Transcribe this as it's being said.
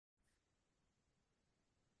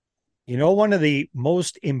One of the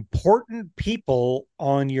most important people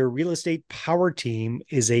on your real estate power team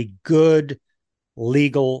is a good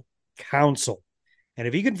legal counsel. And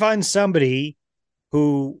if you can find somebody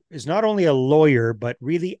who is not only a lawyer, but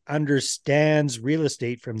really understands real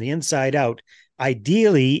estate from the inside out,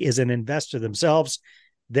 ideally is an investor themselves,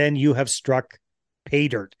 then you have struck pay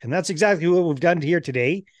dirt. And that's exactly what we've done here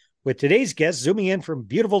today with today's guest, zooming in from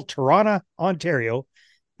beautiful Toronto, Ontario.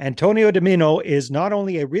 Antonio DiMinno is not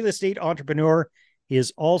only a real estate entrepreneur, he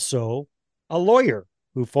is also a lawyer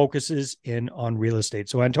who focuses in on real estate.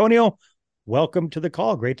 So, Antonio, welcome to the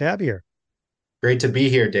call. Great to have you here. Great to be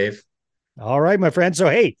here, Dave. All right, my friend. So,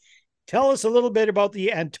 hey, tell us a little bit about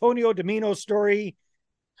the Antonio DiMinno story.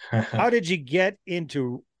 How did you get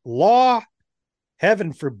into law?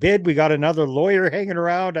 Heaven forbid we got another lawyer hanging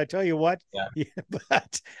around. I tell you what, Yeah. yeah,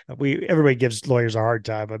 but everybody gives lawyers a hard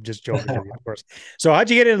time. I'm just joking with you, of course. So how'd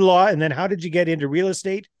you get into law, and then how did you get into real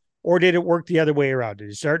estate, or did it work the other way around? Did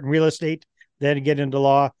you start in real estate, then get into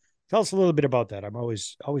law? Tell us a little bit about that. I'm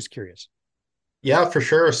always curious. Yeah, for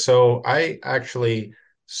sure. So I actually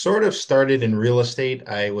sort of started in real estate.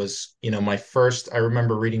 I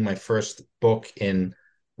remember reading my first book in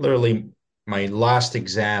literally my last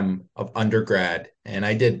exam of undergrad, and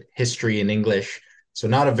I did history and English. So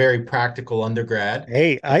not a very practical undergrad.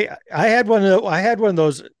 Hey, I had one of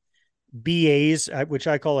those BAs, which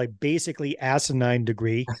I call a basically asinine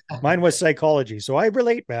degree. Mine was psychology, so I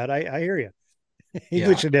relate, man. I hear you. Yeah.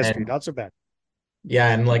 English and history, And not so bad.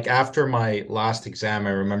 like after my last exam,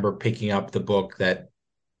 I remember picking up the book that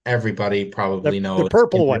everybody The probably the knows.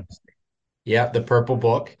 purple one. Yeah, the purple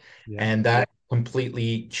book. Yeah. And that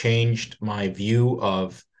completely changed my view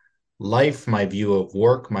of life, my view of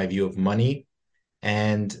work, my view of money.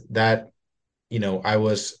 And I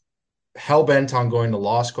was hell bent on going to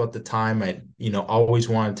law school at the time. I always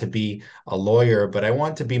wanted to be a lawyer, but I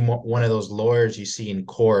wanted to be one of those lawyers you see in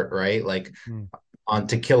court, right? Like Mm. on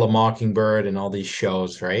To Kill a Mockingbird and all these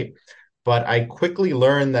shows, right? But I quickly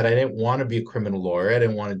learned that I didn't want to be a criminal lawyer. I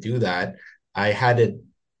didn't want to do that. I had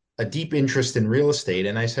a deep interest in real estate.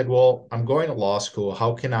 And I said, well, I'm going to law school.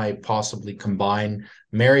 How can I possibly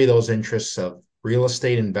marry those interests of real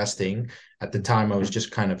estate investing? At the time, I was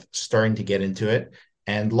just kind of starting to get into it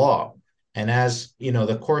and law. And as,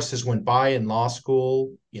 the courses went by in law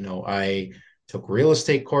school, I took real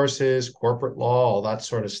estate courses, corporate law, all that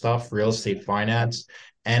sort of stuff, real estate finance.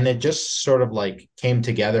 And it just sort of like came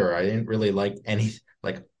together. I didn't really like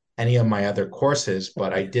any of my other courses,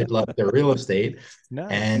 but I did love the real estate.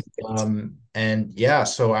 And Nice. yeah,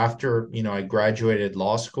 so after I graduated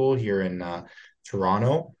law school here in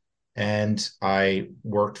Toronto, and I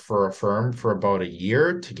worked for a firm for about a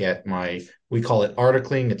year to get we call it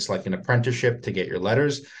articling. It's like an apprenticeship to get your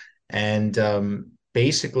letters. And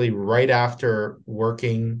basically, right after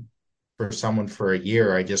working for someone for a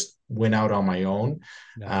year, I just went out on my own.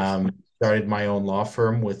 Nice. Um, Started my own law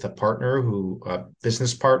firm with a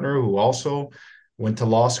business partner who also went to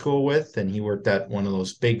law school with, and he worked at one of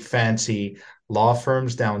those big fancy law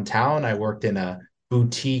firms downtown. I worked in a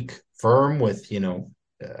boutique firm with,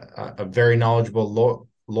 a very knowledgeable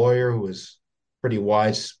lawyer who was a pretty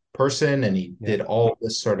wise person, and he Yeah. did all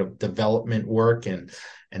this sort of development work, and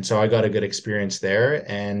so I got a good experience there.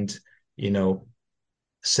 And you know,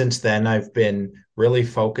 since then, I've been really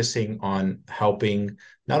focusing on helping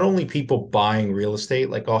not only people buying real estate,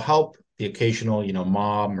 like I'll help the occasional,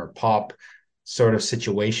 mom or pop sort of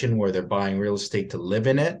situation where they're buying real estate to live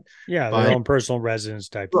in it. Yeah, their But own personal residence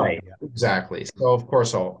type thing. right, Yeah. Yeah. exactly. So of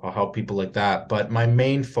course I'll help people like that. But my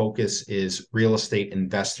main focus is real estate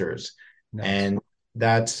investors. Nice. And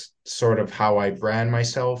that's sort of how I brand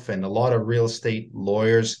myself. And a lot of real estate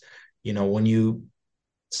lawyers, when you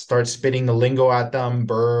start spitting the lingo at them,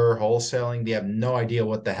 burr, wholesaling, they have no idea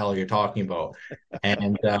what the hell you're talking about.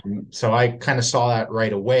 And so I kind of saw that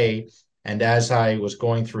right away. And as I was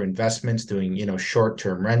going through investments, doing,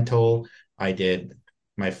 short-term rental, I did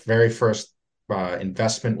my very first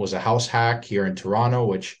investment was a house hack here in Toronto,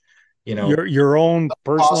 which, Your own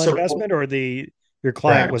personal possible. investment, or the your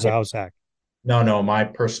client Correct. was a house hack? No, my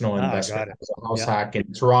personal Ah, investment got it. was a house Yeah. hack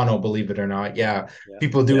in Toronto, believe it or not. Yeah, Yeah.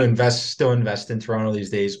 people still invest in Toronto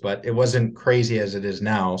these days, but it wasn't crazy as it is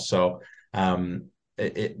now. So um,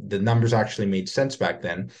 the numbers actually made sense back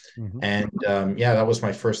then. Hmm. And yeah, that was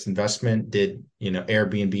my first investment. Did,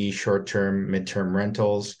 Airbnb, short-term, mid-term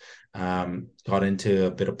rentals, got into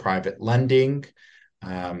a bit of private lending,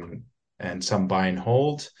 um, and some buy and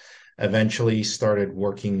hold. Eventually started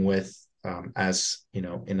working with as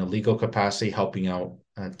in a legal capacity, helping out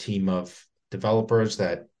a team of developers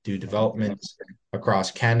that do developments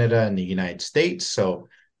across Canada and the United States. So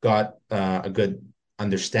got a good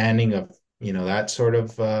understanding of that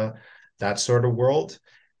sort of world,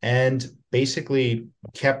 and basically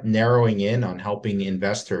kept narrowing in on helping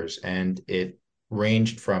investors. And it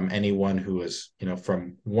ranged from anyone who was,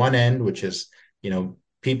 from one end, which is,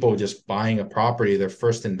 people just buying a property, their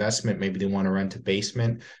first investment, maybe they want to rent a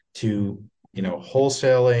basement, to,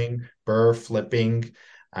 wholesaling, burr flipping,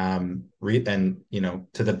 and,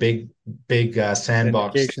 to the big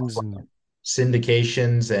sandbox Syndications and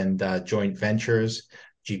syndications and joint ventures,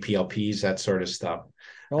 GPLPs, that sort of stuff.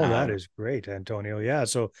 oh, that Um, is great, Antonio. Yeah.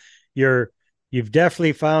 So you're you've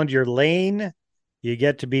definitely found your lane. You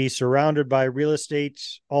get to be surrounded by real estate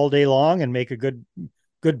all day long and make a good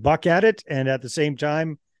buck at it. And at the same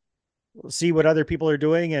time, see what other people are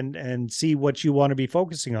doing and see what you want to be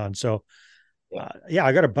focusing on. So yeah, yeah,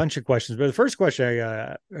 I got a bunch of questions, but the first question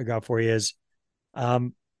I got for you is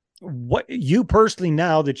um, what you personally,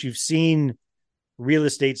 now that you've seen real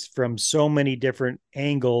estates from so many different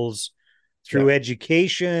angles yeah. through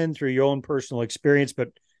education, through your own personal experience, but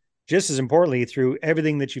just as importantly, through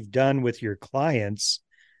everything that you've done with your clients,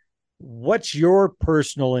 what's your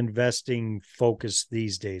personal investing focus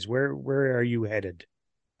these days? Where are you headed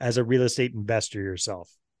as a real estate investor yourself?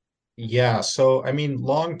 Yeah, so I mean,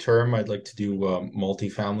 long term, I'd like to do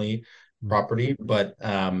multifamily Mm. property, but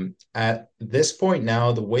at this point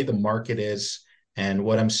now, the way the market is and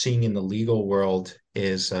what I'm seeing in the legal world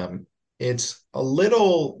is it's a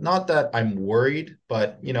little, not that I'm worried,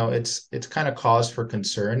 but it's kind of cause for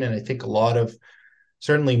concern. And I think a lot of,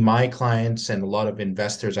 certainly my clients and a lot of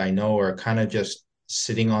investors I know, are kind of just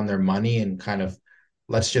sitting on their money and kind of,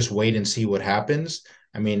 let's just wait and see what happens.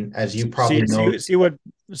 I mean, as you See probably know, see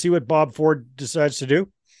see what Bob Ford decides to do.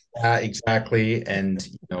 exactly. And,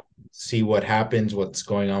 see what happens, what's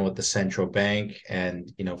going on with the central bank.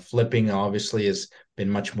 And, flipping obviously has been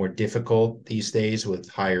much more difficult these days with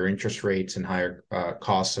higher interest rates and higher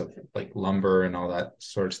costs of like lumber and all that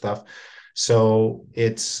sort of stuff. So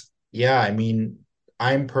yeah, I mean,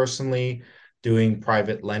 I'm personally doing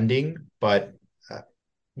private lending, but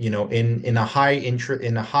in a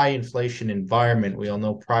high inflation environment, we all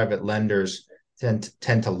know private lenders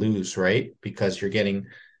tend to lose, right? Because you're getting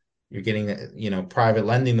private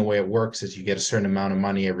lending, the way it works is you get a certain amount of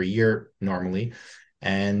money every year normally.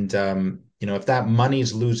 And if that money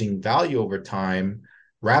is losing value over time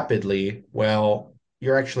rapidly, well,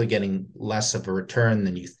 you're actually getting less of a return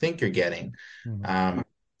than you think you're getting. Mhm. Um,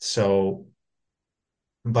 so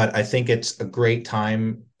but I think it's a great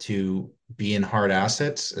time to be in hard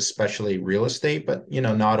assets, especially real estate, but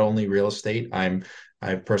not only real estate.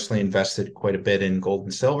 I've personally invested quite a bit in gold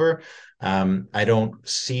and silver. I don't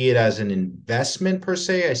see it as an investment per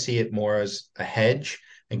se. I see it more as a hedge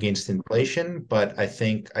against inflation, but I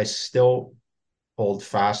think I still hold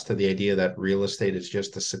fast to the idea that real estate is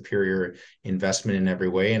just a superior investment in every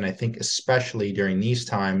way. And I think especially during these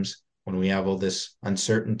times when we have all this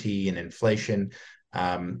uncertainty and inflation,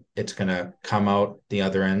 it's going to come out the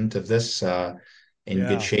other end of this in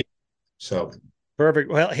good Yeah. shape. So,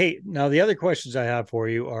 Perfect. Well, hey, now the other questions I have for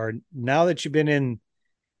you are, now that you've been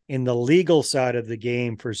in the legal side of the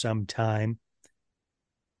game for some time,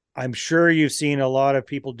 I'm sure you've seen a lot of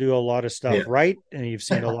people do a lot of stuff yeah, right, and you've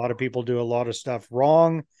seen a lot of people do a lot of stuff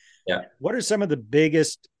wrong. yeah. What are some of the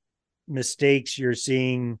biggest mistakes you're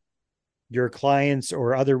seeing your clients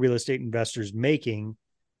or other real estate investors making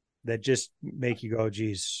that just make you go,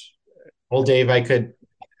 geez? Well, Dave, I could,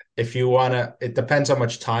 if you want to, it depends how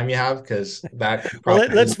much time you have, because that could Well,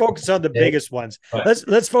 probably let's focus on the be, biggest ones. but Let's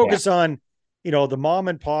yeah, focus on, the mom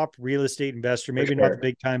and pop real estate investor, for maybe not the sure,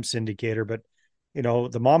 big time syndicator, but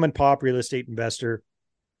the mom and pop real estate investor.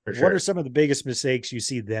 for What are sure. some of the biggest mistakes you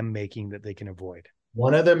see them making that they can avoid?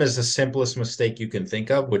 One of them is the simplest mistake you can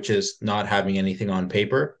think of, which is not having anything on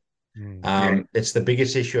paper. Mm. It's the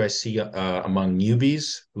biggest issue I see among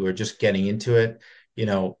newbies who are just getting into it. You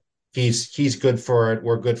know, he's good for it.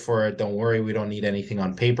 We're good for it. Don't worry, we don't need anything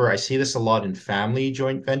on paper. I see this a lot in family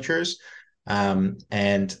joint ventures, and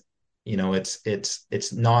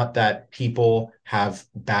it's not that people have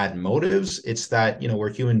bad motives. It's that we're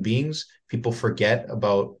human beings. People forget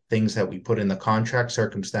about things that we put in the contract.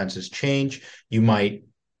 Circumstances change. You might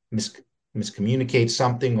mis- miscommunicate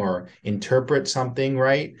something or interpret something,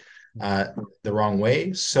 right? Mm. uh, the wrong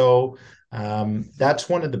way. So that's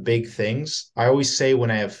one of the big things. I always say when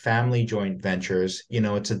I have family joint ventures,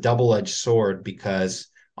 it's a double-edged sword, because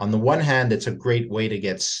on the one hand, it's a great way to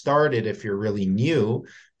get started if you're really new,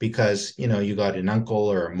 because you got an uncle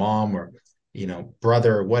or a mom or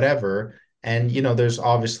brother or whatever, and there's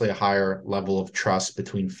obviously a higher level of trust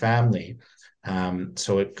between family.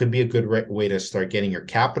 So it could be a good way to start getting your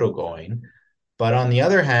capital going. But on the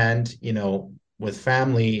other hand, with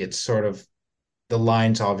family, it's sort of the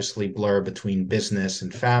lines obviously blur between business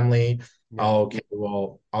and family. Yeah. Oh, okay,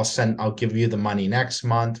 well, I'll give you the money next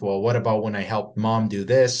month. Well, what about when I help mom do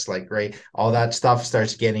this? Like, right, all that stuff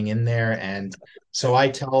starts getting in there. And so I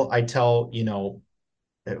tell,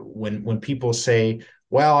 when people say,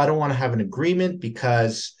 well, I don't want to have an agreement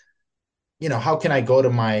because, how can I go to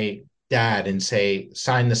my dad and say,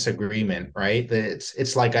 sign this agreement, right?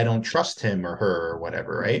 It's like I don't trust him or her or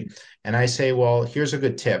whatever, right? And I say, well, here's a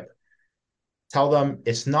good tip. Tell them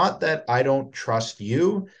it's not that I don't trust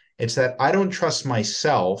you, it's that I don't trust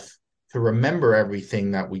myself to remember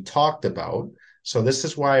everything that we talked about. So this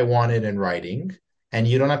is why I want it in writing. And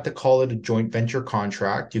you don't have to call it a joint venture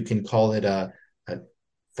contract. You can call it a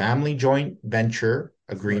family joint venture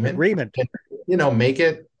Or an agreement. agreement. Make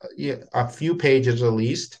it a few pages at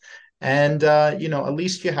least. And, at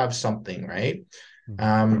least you have something, right? Mm-hmm.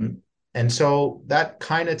 Um, and so that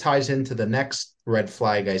kind of ties into the next red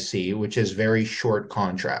flag I see, which is very short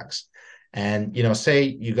contracts. And, say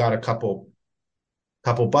you got a couple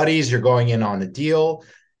buddies, you're going in on a deal,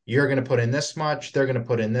 you're going to put in this much, they're going to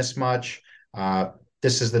put in this much. Uh,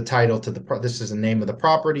 this is the title to this is the name of the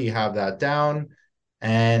property, you have that down,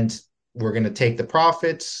 and we're going to take the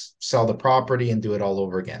profits, sell the property, and do it all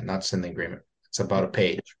over again. That's in the agreement. It's about a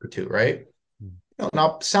page or two, right?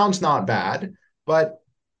 Not sounds not bad, but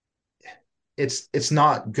it's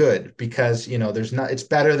not good because there's not it's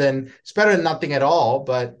better than nothing at all,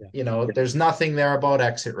 but Yeah. there's nothing there about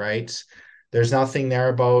exit rights. There's nothing there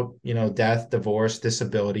about death, divorce,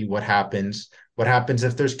 disability, what happens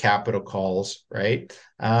if there's capital calls, right?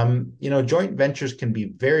 Joint ventures can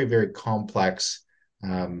be very, very complex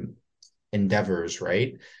um, endeavors,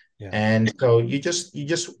 right? Yeah. And so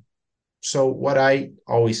so what I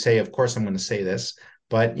always say, of course, I'm going to say this,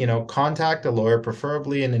 but contact a lawyer,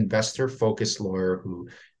 preferably an investor-focused lawyer who,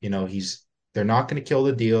 they're not going to kill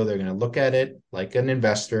the deal. They're going to look at it like an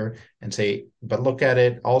investor and say, but look at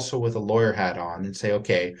it also with a lawyer hat on and say,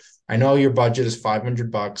 okay, I know your budget is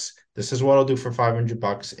 $500. This is what I'll do for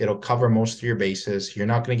 $500. It'll cover most of your bases. You're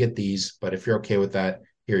not going to get these, but if you're okay with that,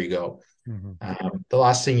 here you go. Mm-hmm. The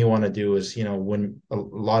last thing you want to do is, when a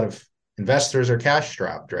lot of investors are cash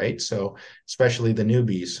strapped, right? So, especially the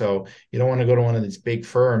newbies. So, you don't want to go to one of these big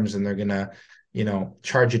firms and they're going to,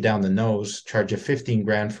 charge you down the nose, charge you 15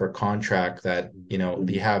 grand for a contract that,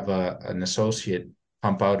 you have an associate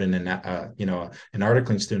pump out in an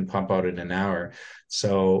articling student pump out in an hour.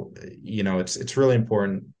 So, it's really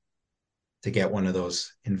important to get one of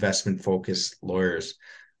those investment focused lawyers.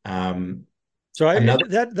 Um, So another,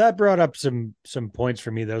 that brought up some points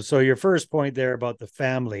for me though. So your first point there about the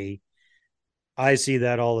family, I see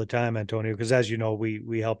that all the time, Antonio, because as you know,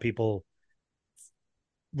 we help people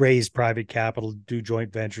raise private capital, do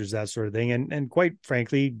joint ventures, that sort of thing. And quite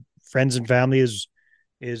frankly, friends and family is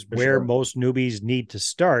for where sure. most newbies need to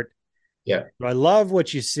start. Yeah. But I love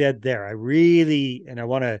what you said there. I really and I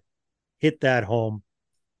want to hit that home.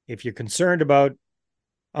 If you're concerned about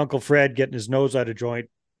Uncle Fred getting his nose out of joint,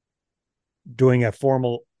 doing a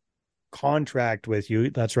formal contract with you,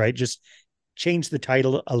 that's right. Just change the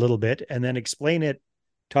title a little bit and then explain it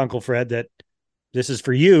to Uncle Fred that this is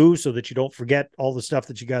for you so that you don't forget all the stuff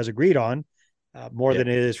that you guys agreed on, more Yeah. than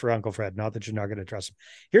it is for Uncle Fred. Not that you're not going to trust him.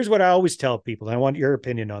 Here's what I always tell people, and I want your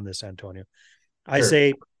opinion on this, Antonio. I Sure.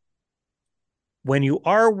 say, when you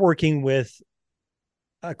are working with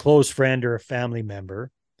a close friend or a family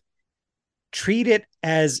member, treat it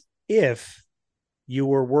as if you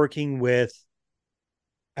were working with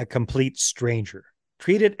a complete stranger.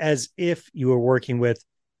 Treat it as if you were working with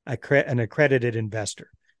an accredited investor.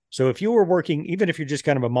 So if you were working, even if you're just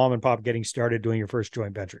kind of a mom and pop getting started doing your first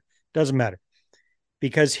joint venture, doesn't matter.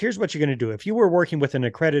 Because here's what you're going to do. If you were working with an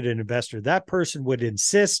accredited investor, that person would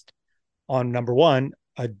insist on number one,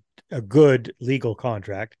 a good legal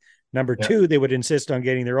contract. Number Yeah. two, they would insist on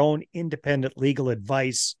getting their own independent legal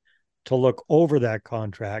advice to look over that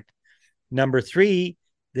contract. Number three,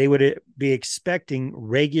 they would be expecting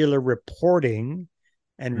regular reporting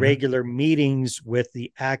and Mhm. regular meetings with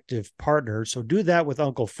the active partner. So do that with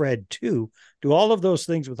Uncle Fred too. Do all of those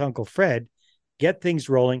things with Uncle Fred, get things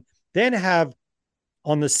rolling, then have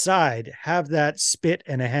on the side, have that spit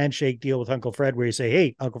and a handshake deal with Uncle Fred where you say,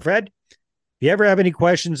 hey, Uncle Fred, if you ever have any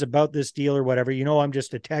questions about this deal or whatever, I'm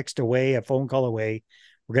just a text away, a phone call away.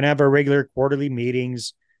 We're going to have our regular quarterly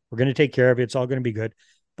meetings. We're going to take care of it. It's all going to be good.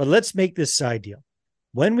 But let's make this side deal.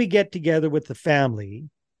 When we get together with the family,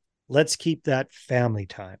 let's keep that family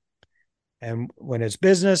time. And when it's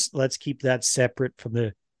business, let's keep that separate from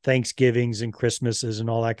the Thanksgivings and Christmases and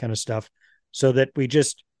all that kind of stuff so that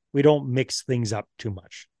we don't mix things up too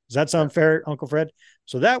much. Does that Yeah. sound fair, Uncle Fred?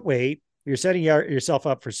 So that way, you're setting yourself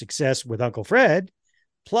up for success with Uncle Fred.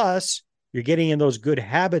 Plus, you're getting in those good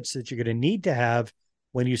habits that you're going to need to have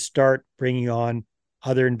when you start bringing on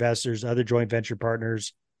other investors, other joint venture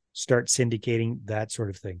partners, start syndicating, that sort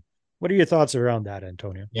of thing. What are your thoughts around that,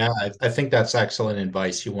 Antonio? Yeah, I think that's excellent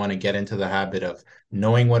advice. You want to get into the habit of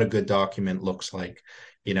knowing what a good document looks like,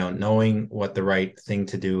 knowing what the right thing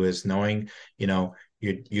to do is, knowing,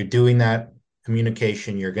 you're doing that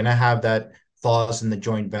communication. You're going to have that clause in the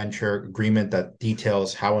joint venture agreement that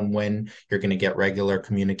details how and when you're going to get regular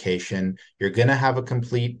communication. You're going to have a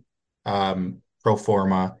complete pro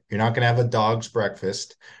forma. You're not going to have a dog's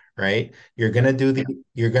breakfast, right? You're going to do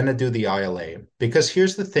the ILA, because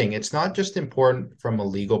here's the thing, it's not just important from a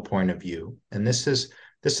legal point of view. And this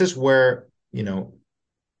is where,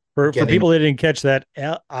 For getting people that didn't catch that,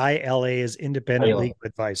 ILA is independent ILA, legal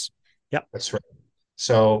advice. Yep. that's right.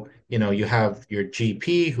 So, you have your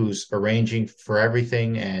GP who's arranging for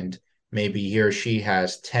everything, and maybe he or she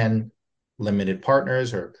has 10 limited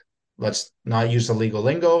partners, or let's not use the legal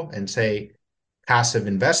lingo and say passive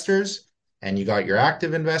investors, and you got your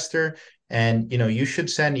active investor. And you should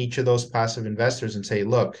send each of those passive investors and say,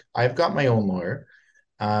 look, I've got my own lawyer.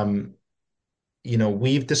 um,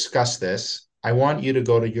 we've discussed this. I want you to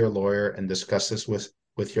go to your lawyer and discuss this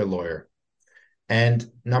with your lawyer.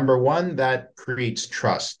 And number one, that creates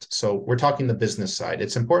trust. So we're talking the business side.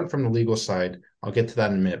 It's important from the legal side. I'll get to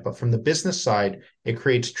that in a minute. But from the business side, it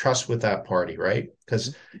creates trust with that party, right?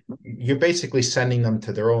 Because you're basically sending them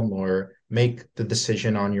to their own lawyer, make the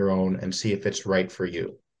decision on your own and see if it's right for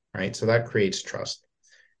you, right? So that creates trust.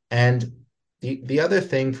 And the other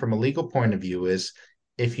thing from a legal point of view is,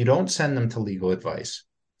 if you don't send them to legal advice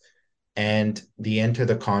and they enter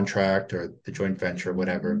the contract or the joint venture,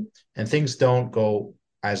 whatever, and things don't go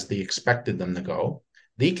as they expected them to go,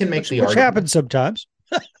 they can make the Which argument, happens sometimes.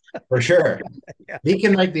 for sure. Yeah. They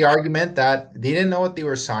can make the argument that they didn't know what they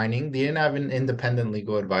were signing, they didn't have an independent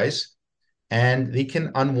legal advice, and they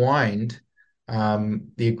can unwind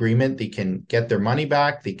the agreement. They can get their money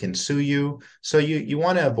back. They can sue you. So you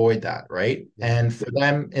want to avoid that, right? Yeah. And for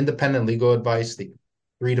them, independent legal advice, they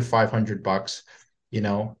 $300 to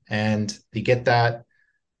 $500, and they get that.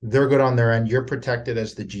 They're good on their end. You're protected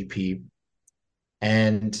as the GP,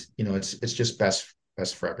 and it's just best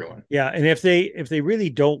for everyone. Yeah. And if they really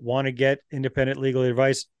don't want to get independent legal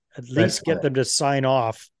advice, at That's least get them to sign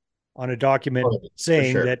off on a document for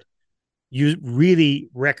saying sure. that you really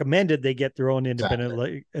recommended they get their own Exactly.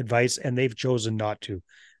 independent advice and they've chosen not to.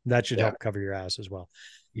 That should Yeah. help cover your ass as well.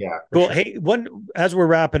 Yeah, for Cool. sure. Hey, one as we're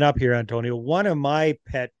wrapping up here, Antonio, one of my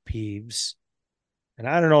pet peeves, and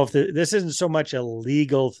I don't know if this isn't so much a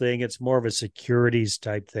legal thing, it's more of a securities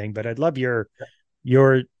type thing, but I'd love your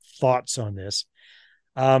thoughts on this.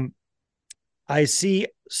 Um, I see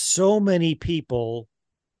so many people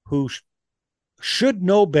who should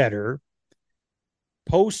know better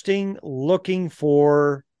posting looking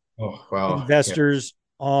for Oh, wow. Yeah. investors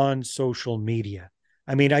on social media.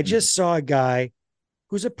 I mean, I Mhm. just saw a guy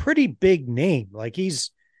who's a pretty big name. Like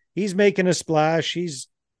he's making a splash. He's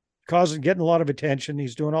getting a lot of attention.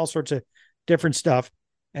 He's doing all sorts of different stuff.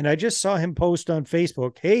 And I just saw him post on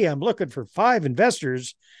Facebook, "Hey, I'm looking for 5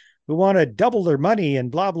 investors who want to double their money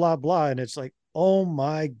and blah blah blah." And it's like, oh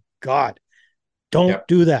my god, don't Yep.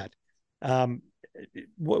 do that. Um,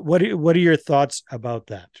 what are your thoughts about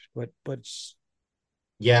that? What's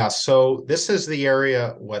Yeah, so this is the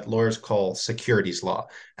area what lawyers call securities law,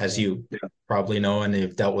 as yeah. you probably know and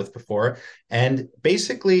you've dealt with before. And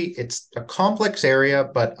basically, it's a complex area,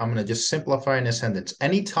 but I'm going to just simplify in a sentence.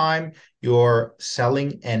 Anytime you're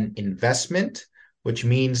selling an investment, which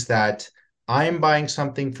means that I'm buying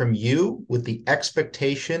something from you with the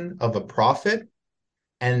expectation of a profit,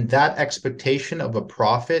 and that expectation of a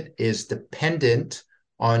profit is dependent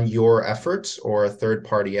on your efforts or a third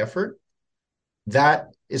party effort, that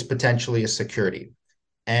is potentially a security.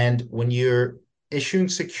 And when you're issuing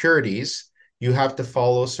securities, you have to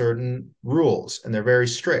follow certain rules, and they're very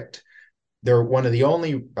strict. They're one of the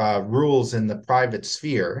only rules in the private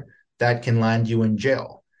sphere that can land you in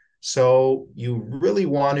jail. So you really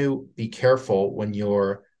want to be careful when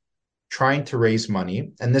you're trying to raise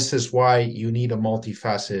money. And this is why you need a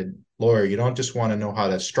multifaceted lawyer. You don't just want to know how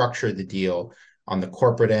to structure the deal on the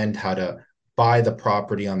corporate end, how to buy the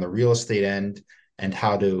property on the real estate end, and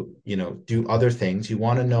how to, do other things. You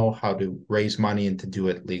want to know how to raise money and to do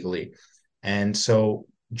it legally. And so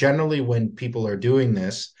generally when people are doing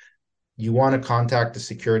this, you want to contact the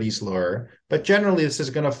securities lawyer, but generally this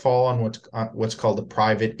is going to fall on what's called the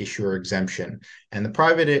private issuer exemption. And the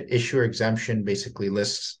private issuer exemption basically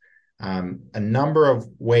lists a number of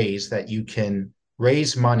ways that you can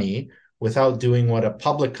raise money without doing what a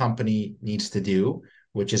public company needs to do,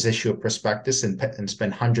 which is issue a prospectus and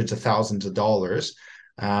spend hundreds of thousands of dollars.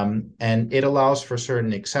 And it allows for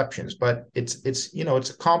certain exceptions, but it's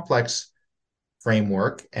a complex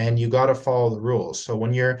framework, and you got to follow the rules. So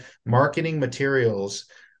when your marketing materials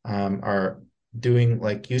are doing,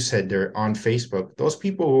 like you said, they're on Facebook, those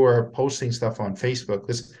people who are posting stuff on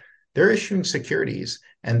Facebook, they're issuing securities,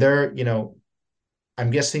 and I'm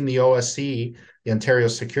guessing the OSC, the Ontario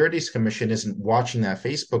Securities Commission, isn't watching that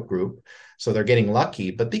Facebook group, so they're getting lucky,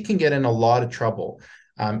 but they can get in a lot of trouble.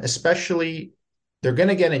 Especially, they're going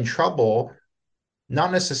to get in trouble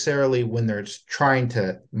not necessarily when they're trying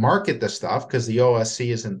to market the stuff, because the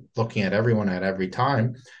OSC isn't looking at everyone at every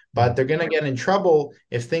time, but they're going to get in trouble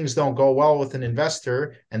if things don't go well with an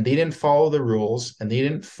investor and they didn't follow the rules and they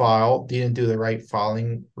didn't do the right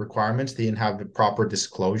filing requirements, they didn't have the proper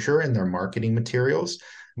disclosure in their marketing materials.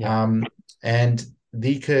 Yeah. Um, and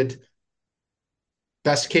they could,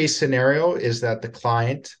 best case scenario is that the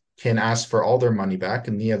client can ask for all their money back,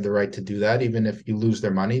 and they have the right to do that. Even if you lose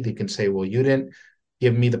their money, they can say, well, you didn't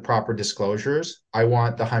give me the proper disclosures. I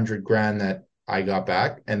want the 100 grand that I got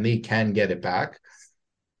back, and they can get it back.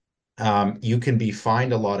 You can be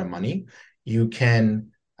fined a lot of money. You can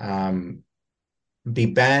be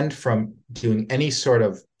banned from doing any sort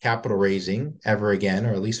of capital raising ever again,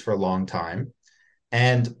 or at least for a long time.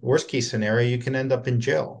 And worst case scenario, you can end up in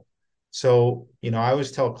jail. So, I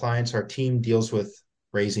always tell clients our team deals with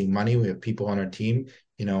raising money. We have people on our team,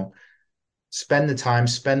 spend the time,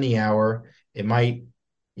 spend the hour. It might,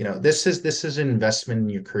 this is an investment in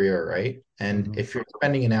your career, right? And Mm-hmm. if you're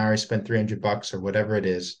spending an hour, spend $300 or whatever it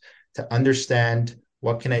is to understand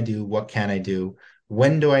what can I do, what can I do,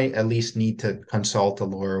 when do I at least need to consult a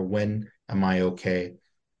lawyer, when am I okay?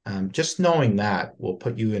 Just knowing that will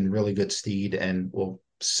put you in really good stead and will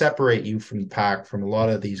separate you from the pack from a lot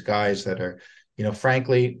of these guys that are,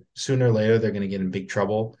 frankly, sooner or later they're going to get in big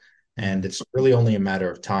trouble. Mm-hmm. And it's really only a matter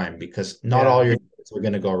of time, because not all Yeah. your things are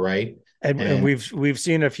going to go right. And And we've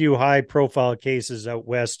seen a few high profile cases out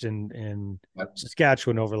west in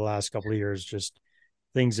Saskatchewan over the last couple of years. Just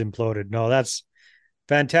things imploded. No, that's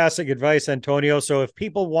fantastic advice, Antonio. So if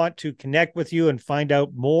people want to connect with you and find out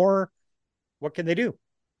more, what can they do?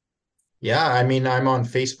 yeah, I mean, I'm on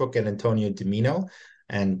Facebook at Antonio DiMinno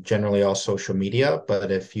and generally all social media.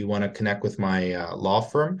 But if you want to connect with my law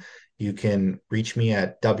firm, you can reach me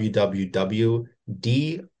at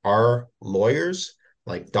www.drlawyers,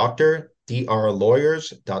 like doctor,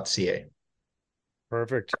 drlawyers.ca.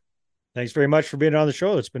 Perfect. Thanks very much for being on the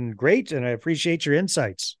show. It's been great, and I appreciate your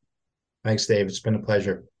insights. Thanks, Dave. It's been a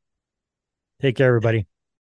pleasure. Take care, everybody.